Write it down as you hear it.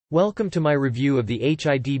Welcome to my review of the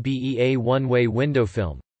HIDBEA one-way window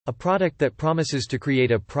film, a product that promises to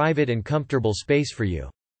create a private and comfortable space for you.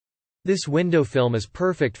 This window film is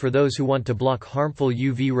perfect for those who want to block harmful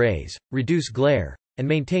UV rays, reduce glare, and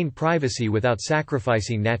maintain privacy without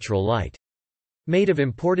sacrificing natural light. Made of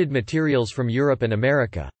imported materials from Europe and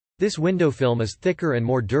America, this window film is thicker and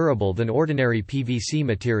more durable than ordinary PVC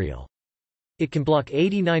material. It can block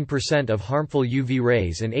 89% of harmful UV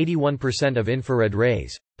rays and 81% of infrared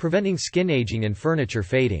rays, preventing skin aging and furniture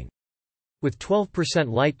fading. With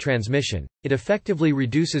 12% light transmission, it effectively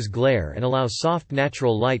reduces glare and allows soft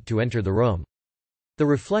natural light to enter the room. The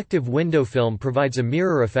reflective window film provides a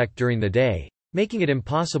mirror effect during the day, making it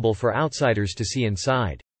impossible for outsiders to see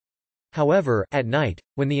inside. However, at night,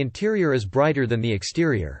 when the interior is brighter than the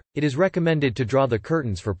exterior, it is recommended to draw the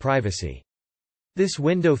curtains for privacy. This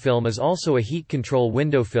window film is also a heat control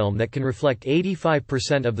window film that can reflect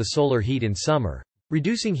 85% of the solar heat in summer,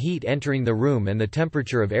 reducing heat entering the room and the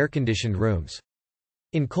temperature of air-conditioned rooms.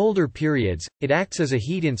 In colder periods, it acts as a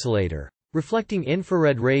heat insulator, reflecting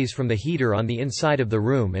infrared rays from the heater on the inside of the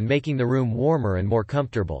room and making the room warmer and more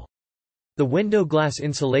comfortable. The window glass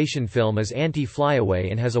insulation film is anti-flyaway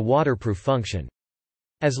and has a waterproof function.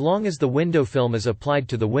 As long as the window film is applied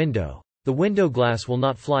to the window glass will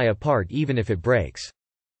not fly apart even if it breaks.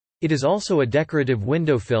 It is also a decorative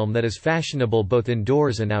window film that is fashionable both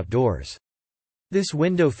indoors and outdoors. This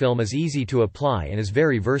window film is easy to apply and is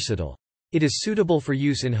very versatile. It is suitable for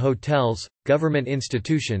use in hotels, government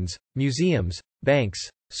institutions, museums, banks,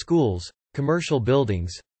 schools, commercial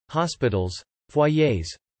buildings, hospitals, foyers,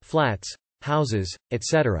 flats, houses,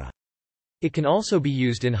 etc. It can also be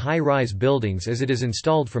used in high-rise buildings as it is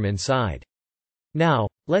installed from inside. Now,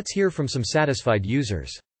 let's hear from some satisfied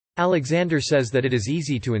users. Alexander says that it is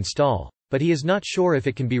easy to install, but he is not sure if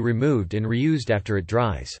it can be removed and reused after it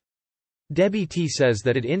dries. Debbie T says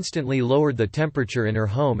that it instantly lowered the temperature in her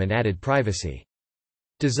home and added privacy.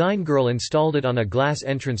 Design Girl installed it on a glass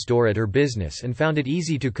entrance door at her business and found it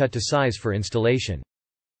easy to cut to size for installation.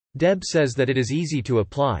 Deb says that it is easy to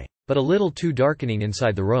apply, but a little too darkening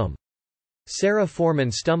inside the room. Sarah Foreman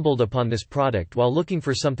stumbled upon this product while looking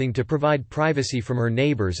for something to provide privacy from her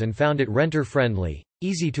neighbors and found it renter-friendly,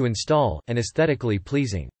 easy to install, and aesthetically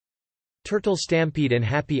pleasing. Turtle Stampede and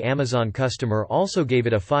happy Amazon customer also gave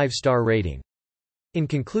it a 5-star rating. In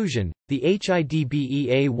conclusion, the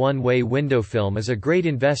HIDBEA one-way window film is a great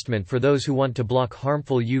investment for those who want to block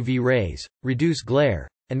harmful UV rays, reduce glare,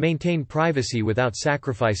 and maintain privacy without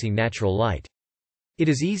sacrificing natural light. It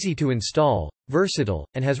is easy to install, versatile,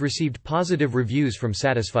 and has received positive reviews from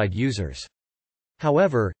satisfied users.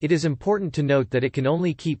 However, it is important to note that it can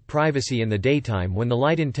only keep privacy in the daytime when the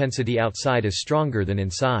light intensity outside is stronger than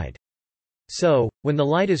inside. So, when the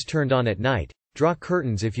light is turned on at night, draw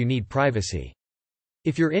curtains if you need privacy.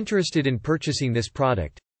 If you're interested in purchasing this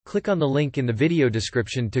product, click on the link in the video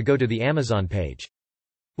description to go to the Amazon page.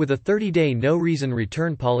 With a 30-day no-reason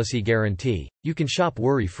return policy guarantee, you can shop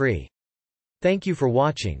worry-free. Thank you for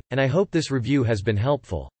watching, and I hope this review has been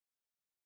helpful.